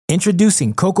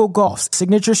Introducing Coco Gauff's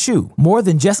signature shoe, more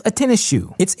than just a tennis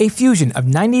shoe. It's a fusion of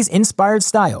 90s-inspired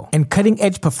style and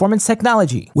cutting-edge performance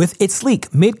technology. With its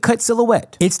sleek mid-cut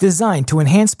silhouette, it's designed to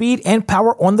enhance speed and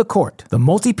power on the court. The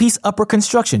multi-piece upper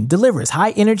construction delivers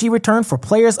high-energy return for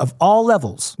players of all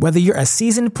levels. Whether you're a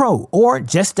seasoned pro or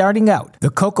just starting out, the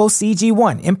Coco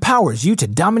CG1 empowers you to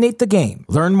dominate the game.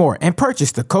 Learn more and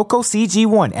purchase the Coco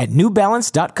CG1 at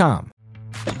NewBalance.com.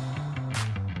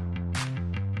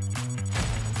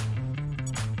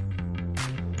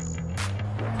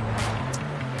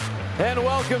 And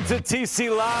welcome to TC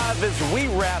Live as we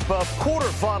wrap up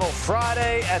quarterfinal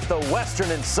Friday at the Western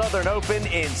and Southern Open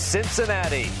in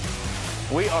Cincinnati.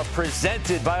 We are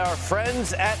presented by our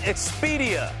friends at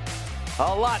Expedia.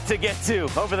 A lot to get to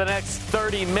over the next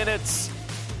 30 minutes.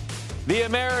 The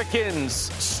Americans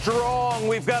strong.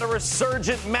 We've got a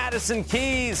resurgent Madison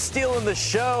Keys stealing the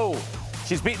show.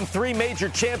 She's beaten 3 major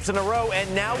champs in a row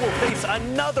and now will face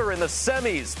another in the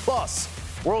semis. Plus,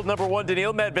 world number 1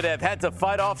 Daniil Medvedev had to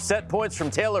fight off set points from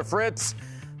Taylor Fritz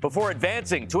before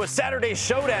advancing to a Saturday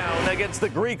showdown against the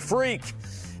Greek Freak.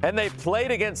 And they played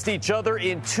against each other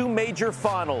in 2 major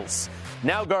finals.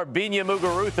 Now Garbiñe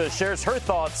Muguruza shares her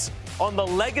thoughts on the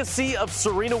legacy of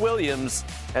Serena Williams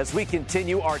as we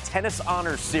continue our Tennis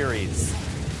Honors Series.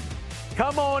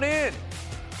 Come on in.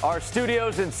 Our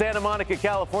studios in Santa Monica,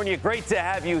 California. Great to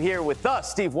have you here with us.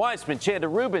 Steve Weissman, Chanda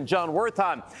Rubin, John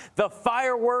Wertheim. The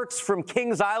fireworks from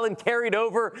Kings Island carried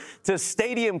over to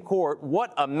Stadium Court.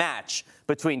 What a match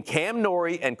between Cam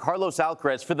Norrie and Carlos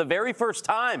Alcaraz. For the very first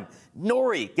time,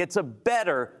 Norrie gets a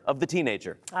better of the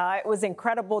teenager. It was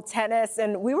incredible tennis,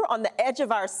 and we were on the edge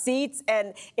of our seats,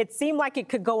 and it seemed like it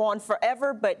could go on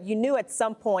forever, but you knew at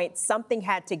some point something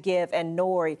had to give, and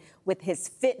Norrie, with his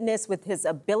fitness, with his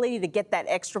ability to get that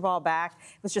extra ball back,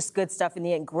 it was just good stuff in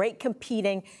the end. Great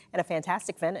competing and a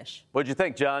fantastic finish. What'd you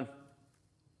think, John?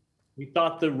 We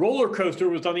thought the roller coaster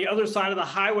was on the other side of the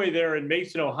highway there in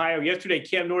Mason, Ohio. Yesterday,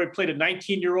 Cam Norrie played a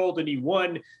 19-year-old and he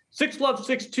won 6-love,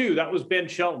 6-2. That was Ben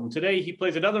Shelton. Today, he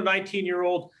plays another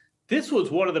 19-year-old. This was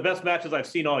one of the best matches I've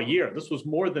seen all year. This was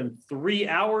more than 3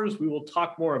 hours. We will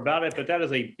talk more about it, but that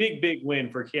is a big, big win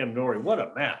for Cam Norrie. What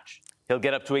a match. He'll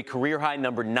get up to a career-high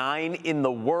number 9 in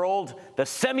the world. The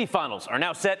semifinals are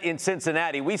now set in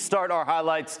Cincinnati. We start our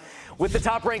highlights with the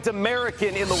top-ranked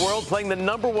American in the world playing the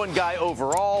number 1 guy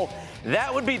overall.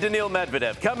 That would be Daniil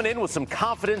Medvedev, coming in with some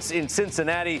confidence in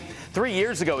Cincinnati. 3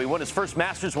 years ago, he won his first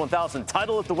Masters 1000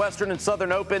 title at the Western and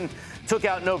Southern Open, took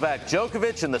out Novak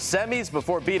Djokovic in the semis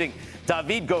before beating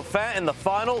David Goffin in the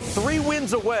final. 3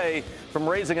 wins away from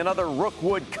raising another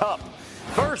Rookwood Cup.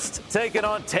 First, taking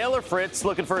on Taylor Fritz,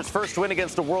 looking for his first win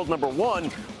against the world number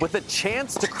 1 with a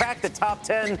chance to crack the top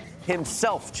 10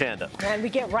 himself, Chanda. And we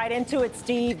get right into it,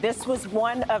 Steve. This was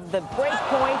one of the break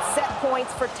points, set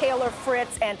points for Taylor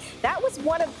Fritz, and that was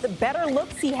one of the better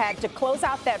looks he had to close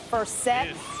out that first set.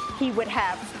 Yes. He would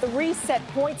have 3 set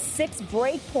points, 6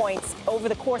 break points over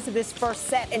the course of this first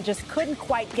set and just couldn't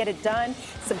quite get it done.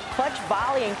 Some clutch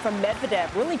volleying from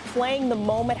Medvedev, really playing the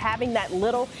moment, having that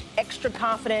little extra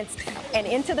confidence. And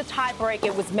into the tiebreak,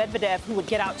 it was Medvedev who would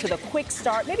get out to the quick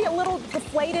start, maybe a little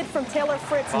deflated from Taylor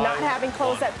Fritz not having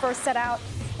closed that first set out.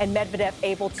 And Medvedev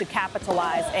able to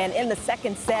capitalize. And in the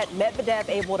second set, Medvedev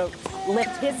able to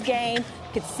lift his game.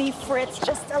 Could see Fritz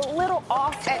just a little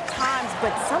off at times,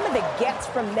 but some of the gets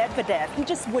from Medvedev, he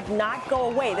just would not go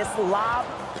away. This lob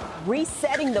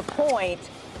resetting the point,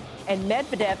 and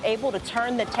Medvedev able to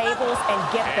turn the tables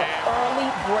and get the early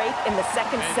break in the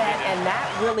second set, and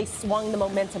that really swung the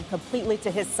momentum completely to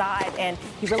his side, and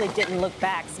he really didn't look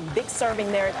back. Some big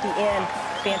serving there at the end.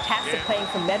 Fantastic playing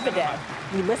from Medvedev.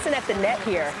 We listen at the net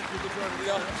here.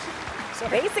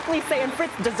 Basically saying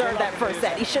Fritz deserved that first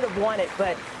set. He should have won it,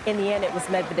 but in the end, it was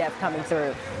Medvedev coming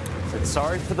through.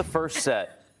 Sorry for the first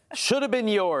set. Should have been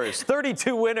yours.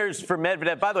 32 winners for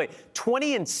Medvedev. By the way,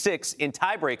 20-6 in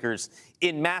tiebreakers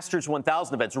in Masters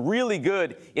 1000 events. Really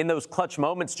good in those clutch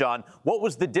moments, John. What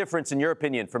was the difference, in your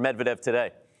opinion, for Medvedev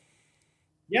today?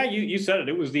 Yeah, you said it.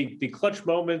 It was the clutch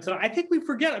moments. And I think we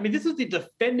forget. I mean, this is the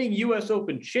defending U.S.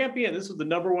 Open champion. This is the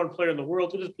number 1 player in the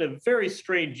world. It has been a very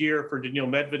strange year for Daniil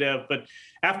Medvedev. But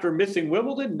after missing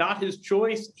Wimbledon, not his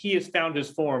choice, he has found his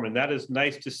form. And that is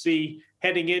nice to see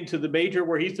heading into the major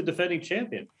where he's the defending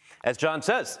champion. As John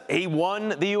says, he won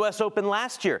the U.S. Open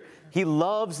last year. He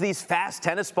loves these fast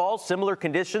tennis balls, similar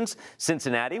conditions.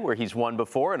 Cincinnati, where he's won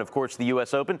before, and, of course, the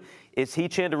U.S. Open. Is he,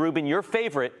 Chanda Rubin, your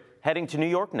favorite heading to New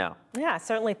York now. Yeah, I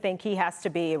certainly think he has to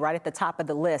be right at the top of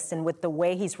the list. And with the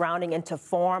way he's rounding into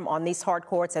form on these hard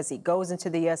courts as he goes into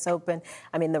the U.S. Open,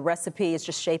 I mean, the recipe is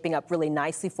just shaping up really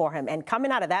nicely for him. And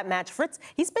coming out of that match, Fritz,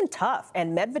 he's been tough.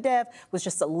 And Medvedev was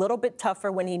just a little bit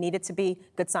tougher when he needed to be.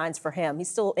 Good signs for him. He's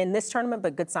still in this tournament,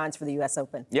 but good signs for the U.S.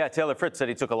 Open. Yeah, Taylor Fritz said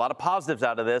he took a lot of positives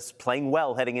out of this, playing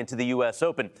well heading into the U.S.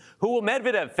 Open. Who will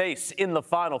Medvedev face in the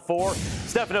Final Four?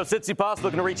 Stefanos Tsitsipas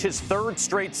looking to reach his third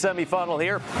straight semifinal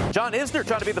here. John Isner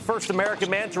trying to be the first American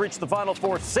man to reach the Final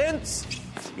Four since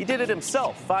he did it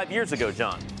himself 5 years ago,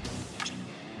 John.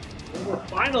 We're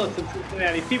finalists in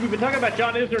Cincinnati. Steve, we've been talking about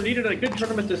John Isner needed a good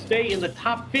tournament to stay in the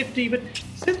top 50, but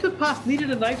Tsitsipas needed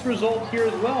a nice result here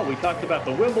as well. We talked about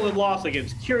the Wimbledon loss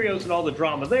against Kyrgios and all the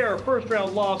drama there. First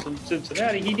round loss in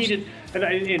Cincinnati. He needed,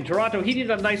 in Toronto, he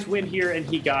needed a nice win here, and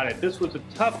he got it. This was a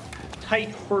tough,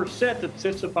 tight first set that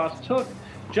Tsitsipas took.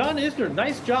 John Isner,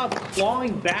 nice job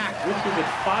clawing back. This is a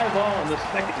 5-all in the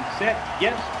second set.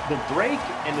 Gets the break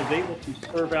and is able to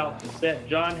serve out the set.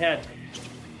 John had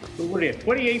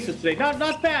 20 aces today.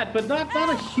 Not bad, but not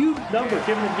a huge number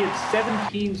given that he had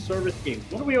 17 service games.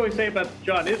 What do we always say about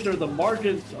John Isner? The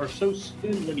margins are so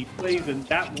thin when he plays, and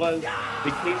that was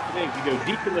the case today. We go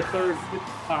deep in the third,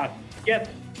 gets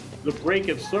the break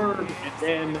of serve, and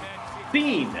then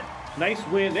Thien. Nice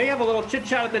win. They have a little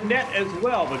chit-chat at the net as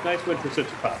well, but nice win for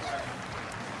Tsitsipas.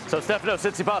 So Stefanos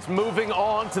Tsitsipas moving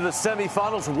on to the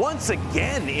semifinals once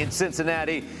again in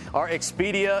Cincinnati. Our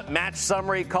Expedia match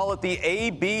summary, call it the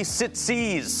AB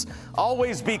Sitsies.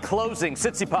 Always be closing.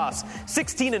 Tsitsipas,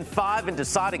 16-5 in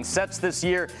deciding sets this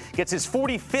year, gets his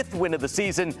 45th win of the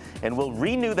season, and will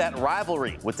renew that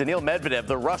rivalry with Daniil Medvedev,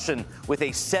 the Russian, with a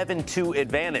 7-2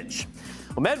 advantage.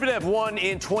 Well, Medvedev won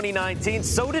in 2019.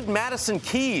 So did Madison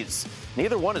Keys.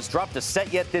 Neither one has dropped a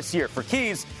set yet this year. For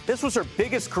Keys, this was her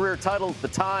biggest career title at the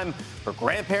time. Her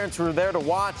grandparents were there to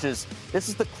watch as this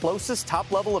is the closest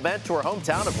top-level event to her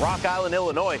hometown of Rock Island,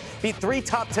 Illinois. Beat 3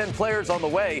 top 10 players on the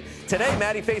way. Today,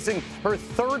 Maddie facing her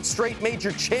third straight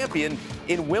major champion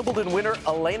in Wimbledon winner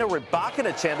Elena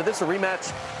Rybakina. Chanda, this is a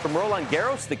rematch from Roland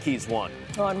Garros that Keys won.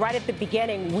 Oh, and right at the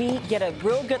beginning, we get a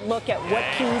real good look at what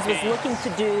Keys was looking to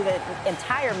do the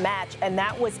entire match, and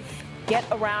that was get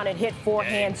around and hit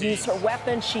forehands, use her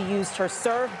weapon. She used her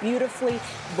serve beautifully,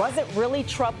 wasn't really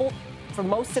troubled for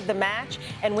most of the match.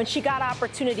 And when she got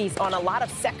opportunities on a lot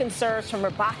of second serves from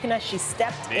Rybakina, she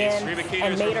stepped in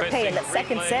and made her pay. In the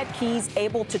second set, Keys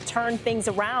able to turn things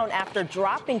around after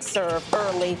dropping serve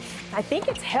early. I think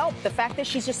it's helped the fact that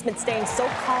she's just been staying so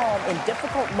calm in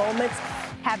difficult moments,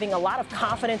 having a lot of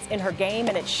confidence in her game,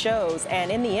 and it shows. And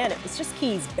in the end, it's just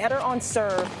Keys better on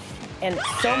serve and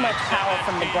so much power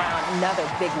from the ground. Another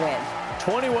big win.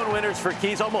 21 winners for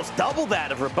Keys, almost double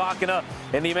that of Rybakina,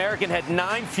 and the American had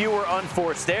 9 fewer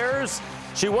unforced errors.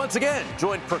 She once again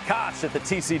joined Prakash at the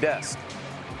TC desk.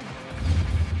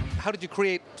 How did you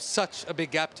create such a big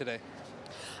gap today?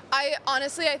 I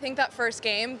think that first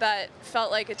game that felt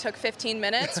like it took 15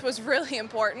 minutes was really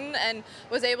important and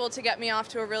was able to get me off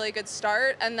to a really good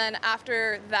start. And then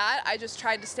after that, I just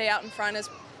tried to stay out in front as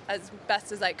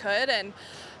best as I could. And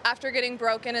after getting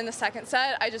broken in the second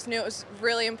set, I just knew it was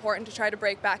really important to try to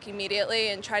break back immediately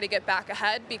and try to get back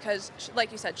ahead because,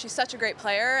 like you said, she's such a great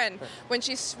player. And when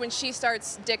she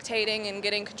starts dictating and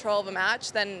getting control of a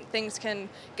match, then things can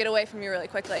get away from you really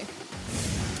quickly.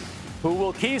 Who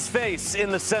will Keys face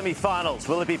in the semifinals?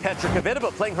 Will it be Petra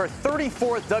Kvitova playing her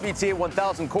 34th WTA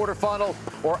 1000 quarterfinal,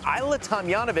 or Ajla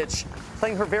Tomljanovic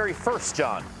playing her very first,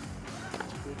 John?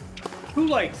 Who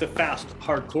likes the fast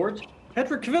hard court?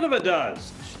 Petra Kvitova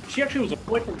does. She actually was a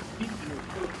point from the season in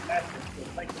her first match.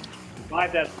 To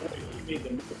survive that point, she made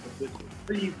the move of this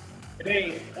reprieve.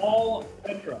 Today, all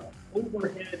Petra,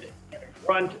 overhead and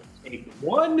front, take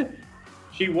 1.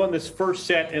 She won this first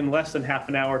set in less than half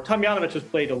an hour. Tomljanovic has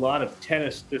played a lot of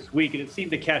tennis this week, and it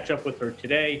seemed to catch up with her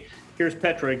today. Here's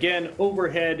Petra again,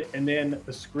 overhead, and then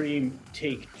the scream,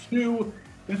 take 2.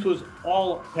 This was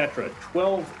all Petra.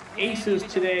 12 aces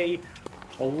today.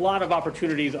 A lot of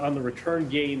opportunities on the return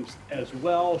games as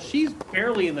well. She's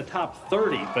barely in the top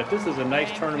 30, but this is a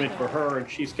nice tournament for her, and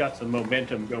she's got some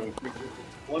momentum going through.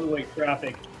 One-way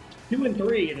traffic, 2 and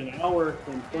 3 in an hour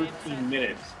and 13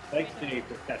 minutes. Nice day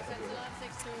for Petra.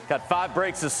 Got 5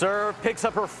 breaks to serve, picks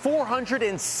up her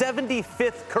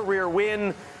 475th career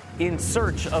win in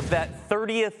search of that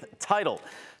 30th title.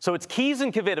 So it's Keys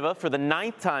and Kvitova for the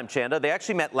 9th time, Chanda. They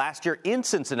actually met last year in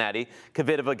Cincinnati.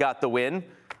 Kvitova got the win.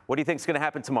 What do you think is going to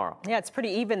happen tomorrow? Yeah, it's pretty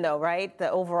even, though, right? The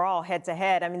overall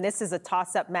head-to-head. I mean, this is a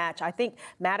toss-up match. I think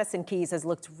Madison Keys has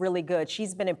looked really good.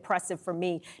 She's been impressive for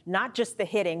me, not just the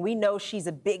hitting. We know she's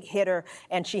a big hitter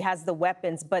and she has the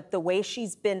weapons, but the way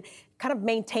she's been kind of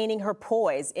maintaining her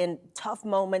poise in tough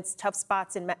moments, tough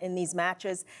spots in these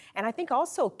matches. And I think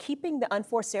also keeping the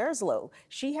unforced errors low.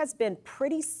 She has been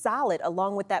pretty solid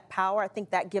along with that power. I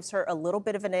think that gives her a little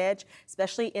bit of an edge,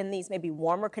 especially in these maybe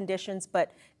warmer conditions.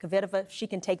 But Kvitova, she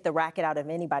can take the racket out of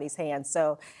anybody's hands.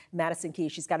 So Madison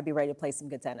Keys, she's got to be ready to play some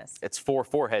good tennis. It's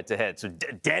 4-4 head-to-head. So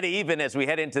dead even as we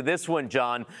head into this one,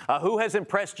 John. Who has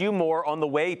impressed you more on the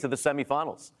way to the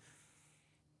semifinals?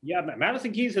 Yeah,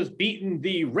 Madison Keys has beaten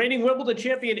the reigning Wimbledon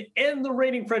champion and the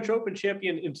reigning French Open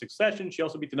champion in succession. She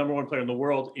also beat the number one player in the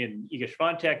world in Iga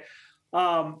Swiatek.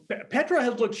 Petra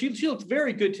has looked, she looked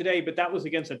very good today, but that was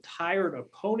against a tired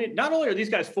opponent. Not only are these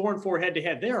guys 4-4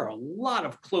 head-to-head, there are a lot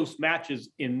of close matches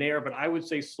in there, but I would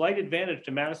say slight advantage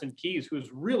to Madison Keys, who has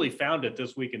really found it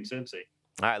this week in Cincy.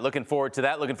 All right, looking forward to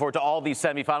that. Looking forward to all these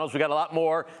semifinals. We got a lot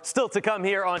more still to come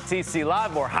here on TC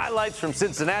Live. More highlights from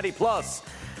Cincinnati. Plus,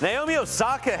 Naomi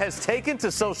Osaka has taken to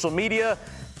social media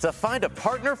to find a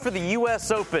partner for the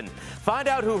U.S. Open. Find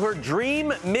out who her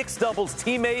dream mixed doubles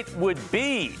teammate would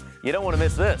be. You don't want to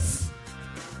miss this.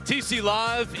 TC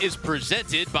Live is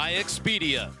presented by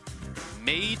Expedia.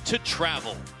 Made to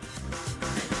travel.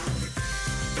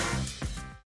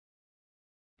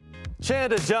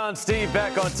 Chanda, John, Steve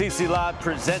back on TC Live,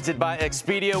 presented by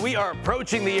Expedia. We are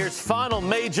approaching the year's final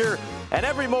major, and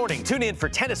every morning, tune in for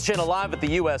Tennis Channel Live at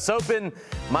the U.S. Open.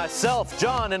 Myself,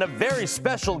 John, and a very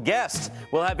special guest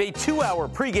will have a 2-hour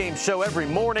pregame show every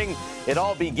morning. It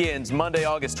all begins Monday,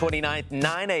 August 29th,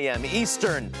 9 a.m.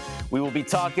 Eastern. We will be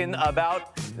talking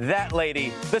about that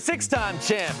lady, the 6-time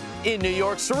champ in New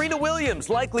York, Serena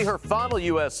Williams, likely her final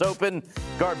U.S. Open.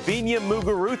 Garbiñe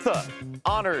Muguruza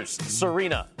honors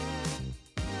Serena.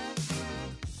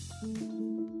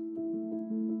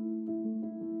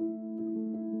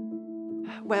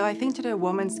 Well, I think to the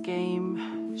women's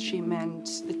game, she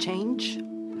meant the change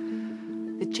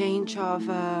of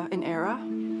an era.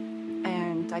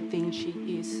 And I think she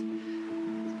is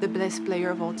the best player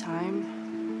of all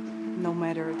time, no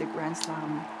matter the Grand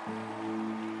Slam,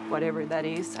 whatever that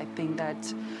is. I think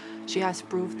that she has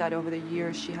proved that over the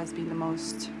years she has been the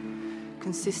most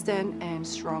consistent and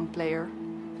strong player.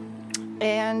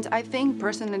 And I think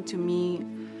personally to me,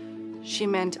 she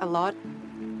meant a lot.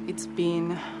 It's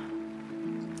been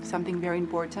something very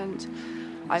important.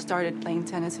 I started playing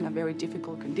tennis in a very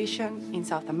difficult condition in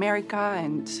South America,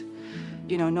 and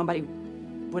nobody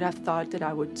would have thought that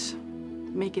I would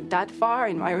make it that far.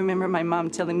 And I remember my mom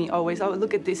telling me always, "Oh,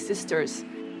 look at these sisters.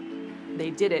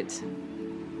 They did it.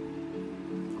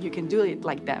 You can do it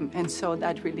like them." And so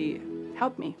that really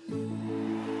helped me.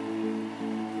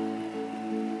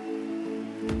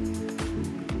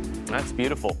 That's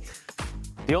beautiful.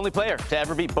 The only player to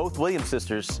ever beat both Williams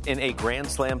sisters in a Grand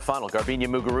Slam final, Garbiñe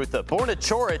Muguruza. Borna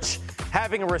Coric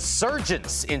having a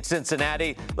resurgence in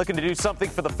Cincinnati, looking to do something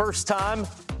for the first time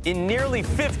in nearly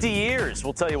 50 years.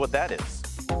 We'll tell you what that is.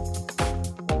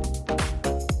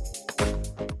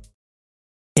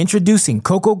 Introducing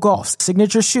Coco Gauff's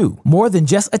signature shoe. More than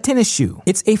just a tennis shoe,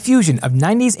 it's a fusion of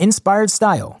 90s-inspired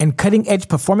style and cutting-edge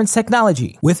performance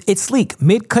technology. With its sleek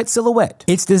mid-cut silhouette,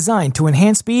 it's designed to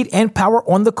enhance speed and power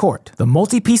on the court. The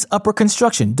multi-piece upper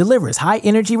construction delivers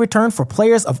high-energy return for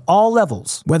players of all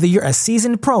levels. Whether you're a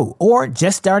seasoned pro or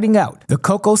just starting out, the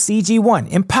Coco CG1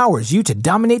 empowers you to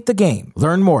dominate the game.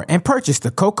 Learn more and purchase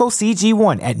the Coco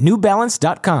CG1 at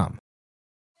NewBalance.com.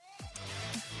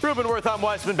 Ruben Wertheim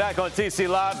Weissman back on TC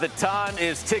Live. The time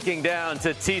is ticking down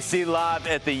to TC Live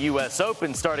at the U.S.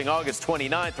 Open starting August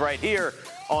 29th right here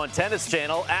on Tennis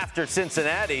Channel after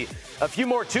Cincinnati. A few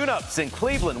more tune-ups in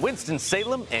Cleveland,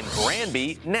 Winston-Salem, and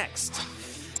Granby next.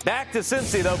 Back to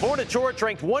Cincy, though. Borna Coric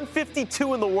ranked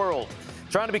 152 in the world,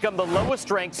 trying to become the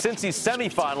lowest-ranked Cincy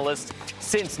semifinalist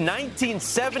since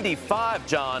 1975,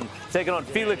 John, taking on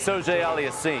Felix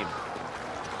Auger-Aliassime.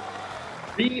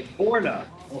 Borna.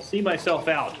 I'll see myself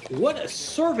out. What a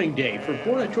serving day for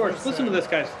Borna Coric. Listen to this,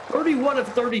 guys. 31 of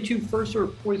 32 first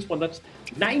serve points won. That's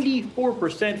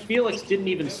 94%. Felix didn't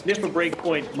even sniff a break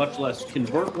point, much less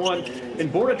convert one.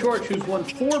 And Borna Coric, who's won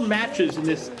 4 matches in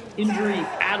this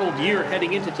injury-addled year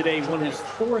heading into today, won his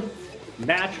 4th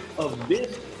match of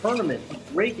this tournament.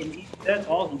 Breaking each set,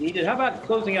 all he needed. How about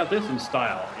closing out this in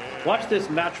style? Watch this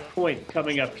match point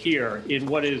coming up here in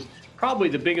what is probably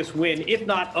the biggest win, if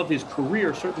not of his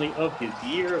career, certainly of his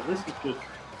year. This is just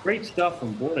great stuff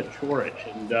from Borna Coric.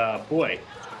 And boy,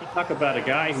 you talk about a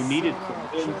guy who needed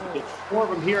some wins. It's 4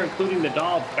 of them here, including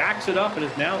Nadal, backs it up and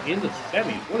is now in the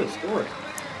semis. What a story.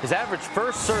 His average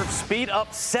first serve speed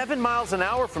up 7 miles an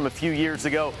hour from a few years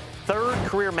ago. 3rd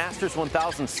career Masters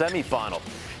 1000 semifinal.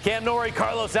 Cam Norrie,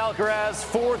 Carlos Alcaraz,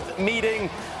 fourth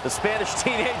meeting. The Spanish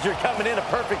teenager coming in a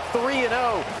perfect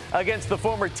 3-0 against the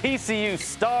former TCU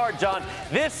star. John,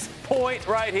 this point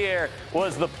right here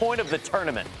was the point of the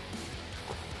tournament.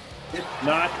 If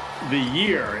not the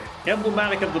year.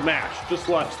 Emblematic of the match. Just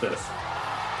watch this.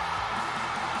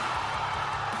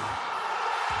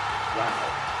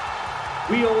 Wow.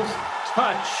 Wheels,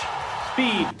 touch,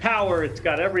 speed, power. It's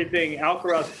got everything.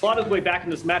 Alcaraz fought his way back in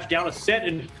this match, down a set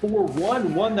in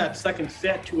 4-1, won that second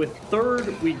set. To a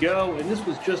third we go, and this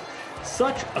was just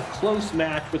such a close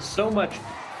match with so much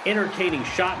entertaining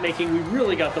shot making. We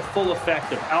really got the full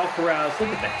effect of Alcaraz. Look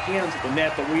at the hands of the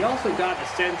net, but we also got a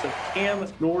sense of Cam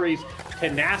Norrie's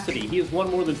tenacity. He has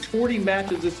won more than 40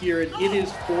 matches this year, and it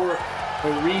is for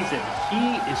a reason.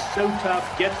 He is so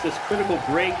tough, gets this critical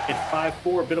break at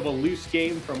 5-4, a bit of a loose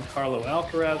game from Carlo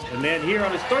Alcaraz, and then here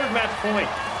on his third match point,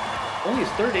 only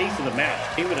his third ace of the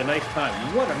match, came at a nice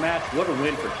time. What a match, what a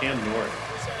win for Cam Norrie.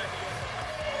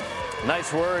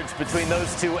 Nice words between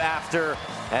those two after,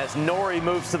 as Norrie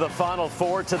moves to the Final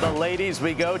Four. To the ladies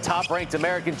we go. Top-ranked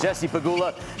American Jessie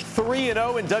Pegula,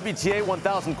 3-0 in WTA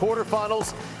 1000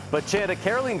 quarterfinals. But Chanda,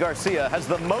 Caroline Garcia has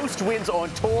the most wins on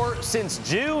tour since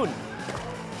June.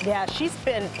 Yeah, she's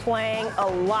been playing a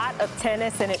lot of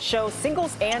tennis, and it shows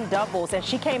singles and doubles. And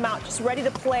she came out just ready to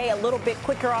play a little bit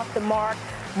quicker off the mark,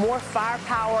 more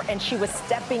firepower, and she was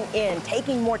stepping in,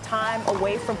 taking more time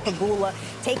away from Pegula,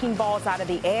 taking balls out of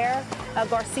the air,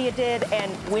 Garcia did. And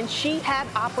when she had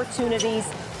opportunities,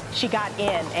 she got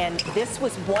in. And this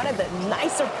was one of the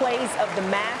nicer plays of the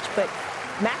match, but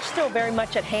match still very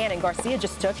much at hand, and Garcia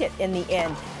just took it in the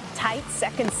end. Tight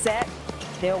second set.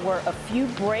 There were a few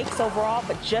breaks overall,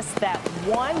 but just that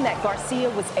one that Garcia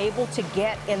was able to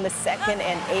get in the second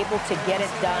and able to get it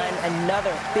done.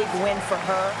 Another big win for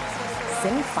her.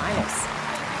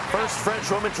 Semifinals. First French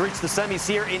woman to reach the semis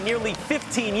here in nearly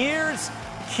 15 years.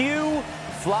 Q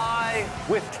fly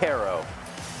with Caro.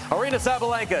 Aryna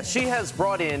Sabalenka, she has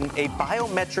brought in a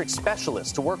biometric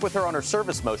specialist to work with her on her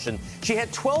service motion. She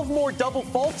had 12 more double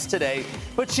faults today,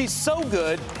 but she's so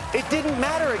good, it didn't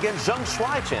matter against Zheng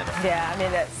Shuai, Chanda. Yeah, I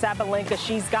mean, Sabalenka,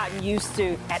 she's gotten used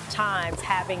to, at times,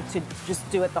 having to just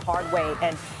do it the hard way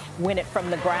and win it from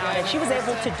the ground. And she was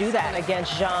able to do that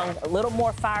against Zheng. A little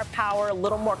more firepower, a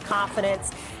little more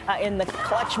confidence in the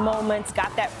clutch moments,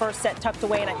 got that first set tucked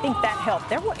away, and I think that helped.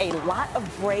 There were a lot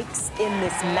of breaks in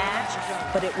this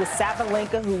match, but it was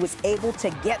Sabalenka who was able to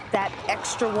get that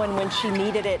extra one when she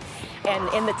needed it.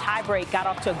 And in the tiebreak, got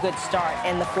off to a good start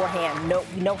in the forehand.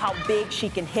 You know how big she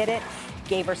can hit it.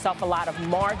 Gave herself a lot of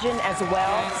margin as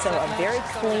well. So a very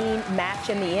clean match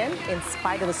in the end, in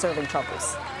spite of the serving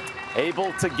troubles.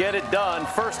 Able to get it done.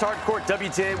 First hardcourt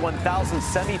WTA 1000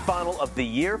 semifinal of the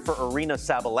year for Aryna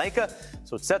Sabalenka.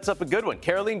 So it sets up a good one.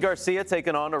 Caroline Garcia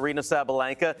taking on Aryna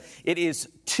Sabalenka. It is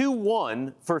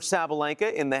 2-1 for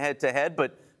Sabalenka in the head-to-head,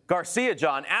 but Garcia,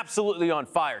 John, absolutely on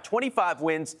fire. 25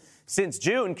 wins since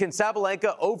June. Can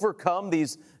Sabalenka overcome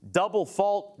these double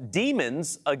fault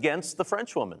demons against the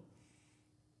Frenchwoman?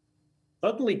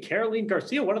 Suddenly, Caroline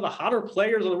Garcia, one of the hotter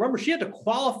players on the run. She had to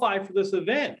qualify for this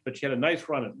event, but she had a nice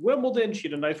run at Wimbledon. She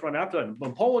had a nice run after that.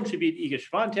 In Poland, she beat Iga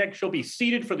Świątek. She'll be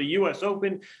seeded for the U.S.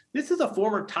 Open. This is a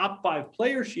former top 5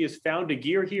 player. She has found a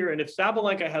gear here. And if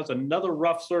Sabalenka has another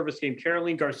rough service game,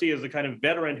 Caroline Garcia is the kind of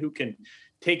veteran who can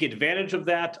take advantage of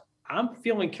that. I'm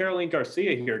feeling Caroline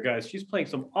Garcia here, guys. She's playing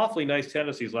some awfully nice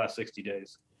tennis these last 60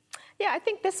 days. Yeah, I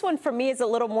think this one for me is a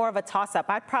little more of a toss-up.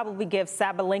 I'd probably give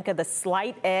Sabalenka the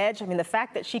slight edge. I mean, the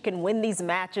fact that she can win these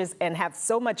matches and have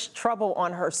so much trouble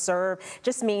on her serve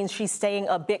just means she's staying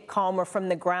a bit calmer from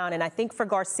the ground. And I think for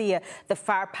Garcia, the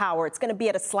firepower, it's going to be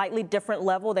at a slightly different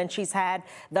level than she's had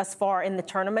thus far in the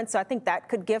tournament. So I think that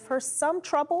could give her some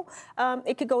trouble.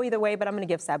 It could go either way, but I'm going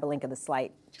to give Sabalenka the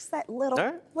slight. Just that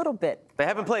little bit. They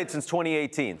haven't played since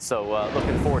 2018, so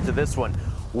looking forward to this one.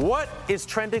 What is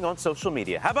trending on social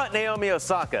media? How about Naomi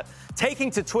Osaka taking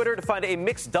to Twitter to find a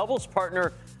mixed doubles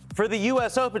partner for the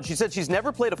U.S. Open? She said she's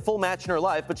never played a full match in her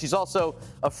life, but she's also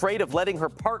afraid of letting her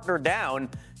partner down.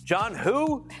 John,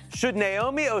 who should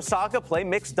Naomi Osaka play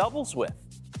mixed doubles with?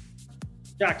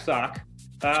 Jack Sock.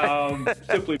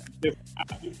 Simply,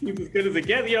 he's as good as it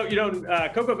gets.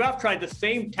 Coco Gauff tried the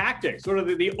same tactic, sort of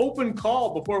the open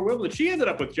call before Wimbledon. She ended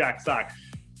up with Jack Sock.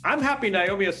 I'm happy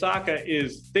Naomi Osaka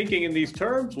is thinking in these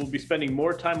terms. We'll be spending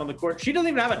more time on the court. She doesn't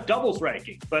even have a doubles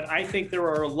ranking, but I think there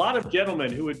are a lot of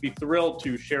gentlemen who would be thrilled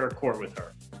to share a court with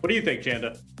her. What do you think,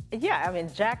 Chanda? Yeah, I mean,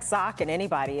 Jack Sock and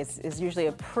anybody is usually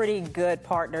a pretty good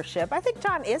partnership. I think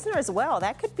John Isner as well.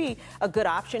 That could be a good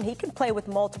option. He can play with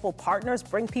multiple partners,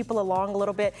 bring people along a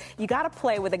little bit. You got to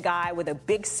play with a guy with a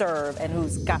big serve and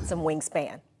who's got some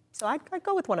wingspan. So I'd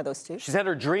go with one of those two. She said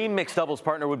her dream mixed doubles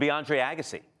partner would be Andre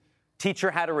Agassi. Teach her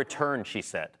how to return, she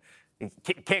said.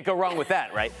 Can't go wrong with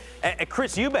that, right? And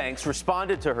Chris Eubanks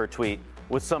responded to her tweet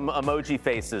with some emoji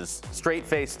faces,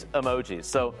 straight-faced emojis.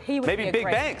 So maybe Big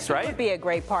Banks, right? Would be a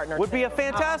great partner. Would be a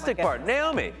fantastic partner.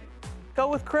 Naomi, go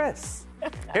with Chris.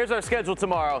 Here's our schedule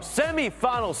tomorrow.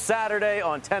 Semi-final Saturday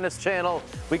on Tennis Channel.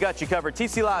 We got you covered.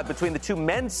 TC Live between the two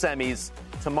men's semis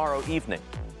tomorrow evening.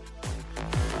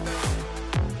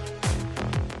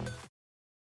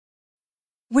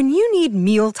 When you need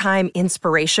mealtime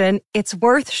inspiration, it's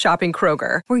worth shopping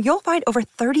Kroger, where you'll find over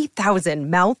 30,000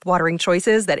 mouth-watering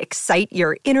choices that excite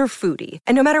your inner foodie.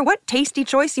 And no matter what tasty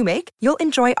choice you make, you'll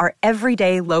enjoy our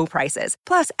everyday low prices,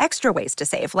 plus extra ways to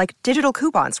save, like digital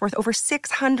coupons worth over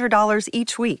 $600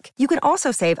 each week. You can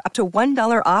also save up to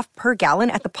 $1 off per gallon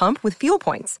at the pump with fuel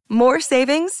points. More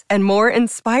savings and more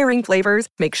inspiring flavors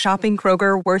make shopping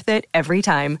Kroger worth it every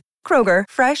time. Kroger,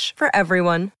 fresh for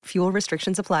everyone. Fuel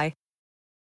restrictions apply.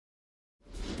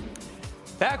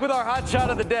 Back with our hot shot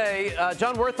of the day.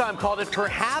 John Wertheim called it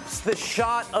perhaps the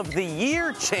shot of the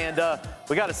year, Chanda.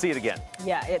 We got to see it again.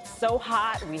 Yeah, it's so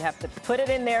hot. We have to put it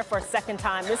in there for a second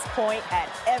time. This point had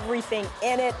everything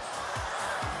in it.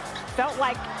 Felt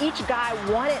like each guy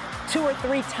won it 2 or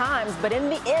 3 times, but in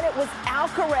the end, it was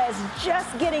Alcaraz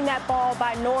just getting that ball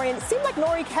by Norrie. And it seemed like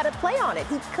Norrie had a play on it.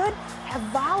 He could have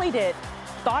volleyed it.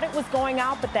 Thought it was going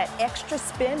out, but that extra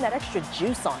spin, that extra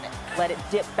juice on it, let it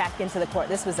dip back into the court.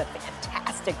 This was a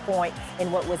fantastic point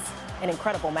in what was an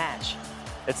incredible match.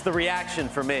 It's the reaction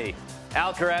for me.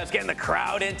 Alcaraz getting the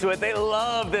crowd into it. They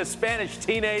love this Spanish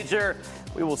teenager.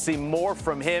 We will see more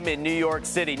from him in New York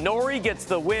City. Norrie gets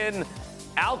the win.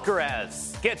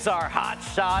 Alcaraz gets our hot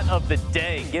shot of the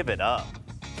day. Give it up.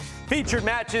 Featured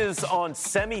matches on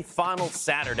semi-final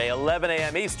Saturday, 11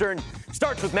 a.m. Eastern.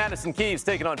 Starts with Madison Keys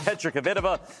taking on Petra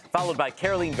Kvitova, followed by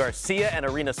Caroline Garcia and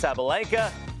Aryna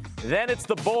Sabalenka. Then it's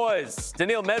the boys.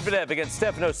 Daniil Medvedev against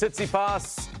Stefanos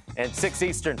Tsitsipas, and 6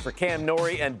 Eastern for Cam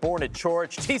Norrie and Borna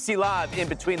Coric. TC Live in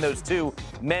between those two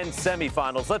men's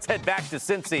semifinals. Let's head back to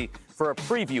Cincy for a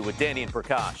preview with Danny and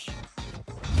Prakash.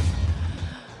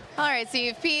 All right,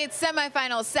 CFP, it's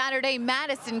semifinals Saturday.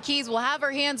 Madison Keys will have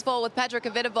her hands full with Petra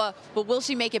Kvitova, but will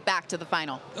she make it back to the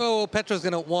final? Oh, Petra's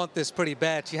going to want this pretty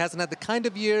bad. She hasn't had the kind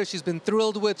of year she's been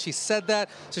thrilled with. She said that,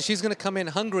 so she's going to come in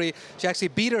hungry. She actually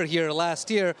beat her here last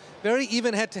year. Very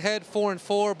even head-to-head,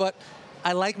 4-4, but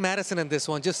I like Madison in this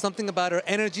one. Just something about her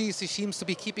energy. She seems to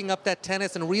be keeping up that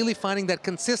tennis and really finding that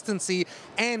consistency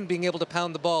and being able to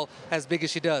pound the ball as big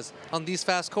as she does. On these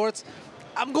fast courts,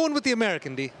 I'm going with the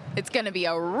American, D. It's going to be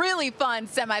a really fun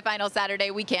semifinal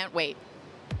Saturday. We can't wait.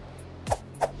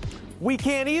 We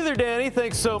can't either, Danny.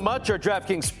 Thanks so much. Our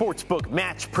DraftKings Sportsbook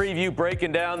match preview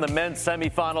breaking down the men's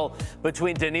semifinal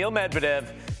between Daniil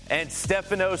Medvedev and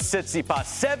Stefanos Tsitsipas.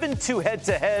 7-2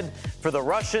 head-to-head for the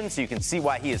Russian, so you can see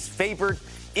why he is favored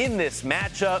in this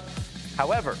matchup.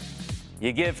 However,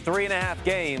 you give 3.5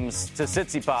 games to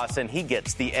Tsitsipas, and he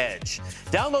gets the edge.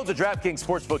 Download the DraftKings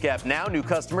Sportsbook app now. New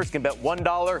customers can bet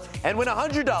 $1 and win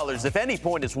 $100 if any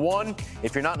point is won.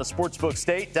 If you're not in a sportsbook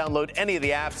state, download any of the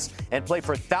apps and play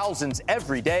for thousands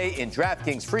every day in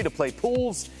DraftKings free-to-play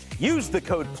pools. Use the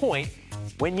code POINT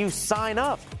when you sign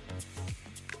up.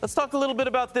 Let's talk a little bit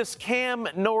about this Cam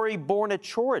Norrie Borna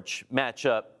Coric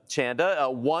matchup, Chanda. A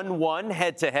 1-1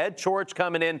 head-to-head. Coric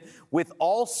coming in with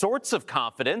all sorts of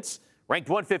confidence. Ranked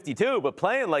 152, but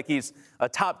playing like he's a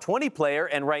top 20 player.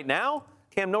 And right now,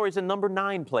 Cam Norrie's a number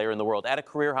 9 player in the world at a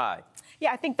career high.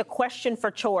 Yeah, I think the question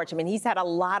for Coric, I mean, he's had a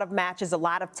lot of matches, a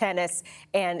lot of tennis,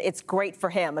 and it's great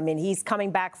for him. I mean, he's coming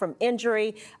back from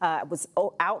injury, was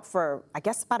out for, I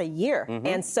guess, about a year. Mm-hmm.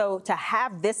 And so to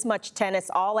have this much tennis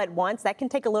all at once, that can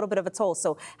take a little bit of a toll.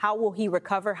 So how will he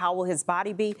recover? How will his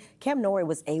body be? Cam Norrie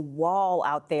was a wall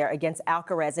out there against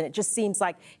Alcaraz, and it just seems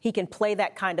like he can play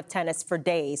that kind of tennis for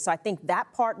days. So I think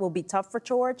that part will be tough for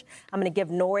Coric. I'm going to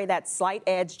give Norrie that slight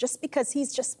edge just because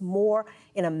he's just more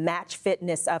in a match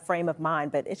fitness frame of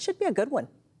mind, but it should be a good one.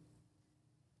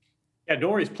 Yeah,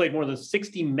 Norrie's played more than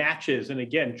 60 matches. And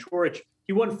again, Coric,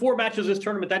 he won 4 matches this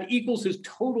tournament. That equals his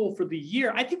total for the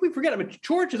year. I think we forget, I mean,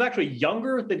 Coric is actually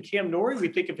younger than Cam Norrie. We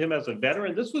think of him as a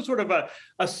veteran. This was sort of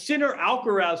a Sinner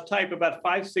Alcaraz type about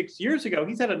 5-6 years ago.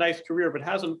 He's had a nice career, but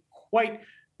hasn't quite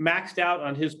maxed out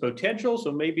on his potential.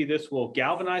 So maybe this will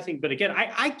galvanize him. But again,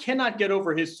 I cannot get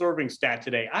over his serving stat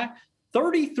today.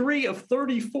 33 of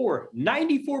 34,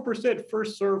 94%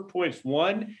 first serve points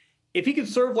won. If he could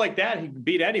serve like that, he could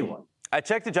beat anyone. I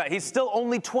checked it, John. He's still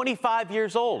only 25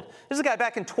 years old. This is a guy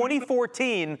back in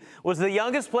 2014 was the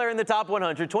youngest player in the top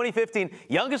 100. 2015,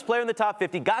 youngest player in the top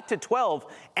 50, got to 12,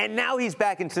 and now he's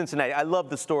back in Cincinnati. I love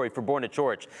the story for Borna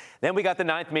Coric. Then we got the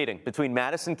 9th meeting between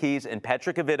Madison Keys and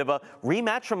Petra Kvitova,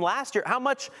 rematch from last year. How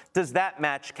much does that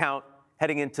match count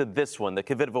heading into this one, the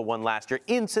Kvitova won last year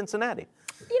in Cincinnati?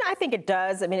 I think it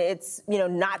does. I mean, it's,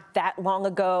 not that long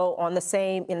ago in the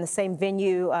same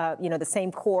venue, the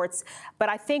same courts. But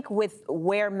I think with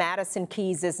where Madison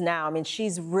Keys is now, I mean,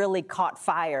 she's really caught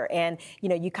fire. And,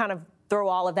 you kind of throw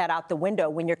all of that out the window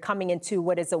when you're coming into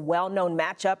what is a well-known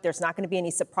matchup. There's not going to be any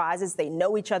surprises. They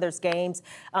know each other's games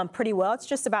pretty well. It's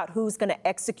just about who's going to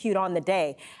execute on the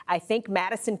day. I think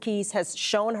Madison Keys has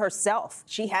shown herself.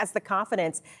 She has the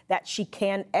confidence that she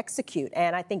can execute,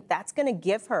 and I think that's going to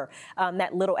give her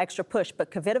that little extra push.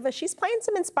 But Kvitova, she's playing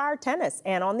some inspired tennis,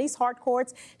 and on these hard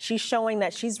courts, she's showing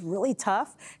that she's really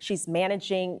tough. She's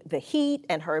managing the heat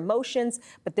and her emotions,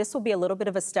 but this will be a little bit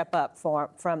of a step up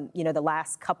from the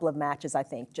last couple of matches, I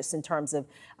think, just in terms of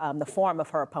the form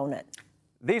of her opponent.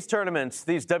 These tournaments,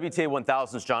 these WTA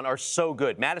 1000s, John, are so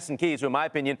good. Madison Keys, who in my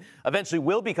opinion eventually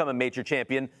will become a major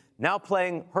champion, now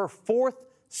playing her 4th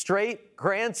straight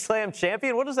Grand Slam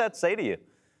champion. What does that say to you?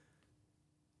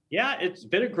 Yeah, it's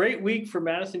been a great week for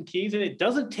Madison Keys, and it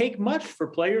doesn't take much for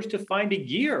players to find a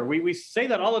gear. We say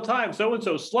that all the time.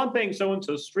 So-and-so slumping,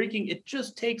 so-and-so streaking. It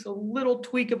just takes a little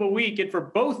tweak of a week. And for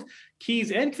both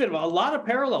Keys and Kvitova, a lot of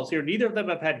parallels here. Neither of them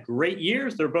have had great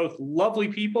years. They're both lovely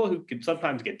people who can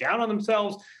sometimes get down on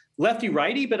themselves,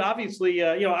 lefty-righty, but obviously,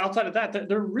 outside of that,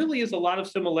 there really is a lot of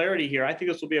similarity here. I think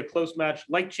this will be a close match.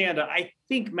 Like Chanda, I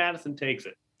think Madison takes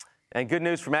it. And good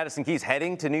news for Madison Keys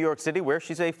heading to New York City, where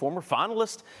she's a former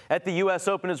finalist at the U.S.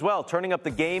 Open as well, turning up the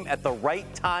game at the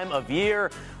right time of year.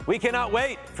 We cannot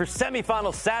wait for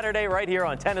semifinals Saturday right here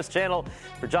on Tennis Channel.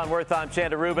 For John Wertheim,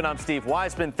 Chanda Rubin, I'm Steve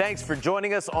Weisman. Thanks for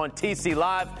joining us on TC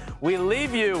Live. We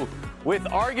leave you with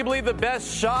arguably the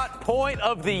best shot point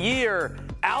of the year,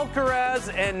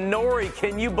 Alcaraz and Norrie.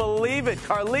 Can you believe it?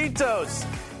 Carlitos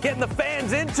getting the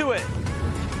fans into it.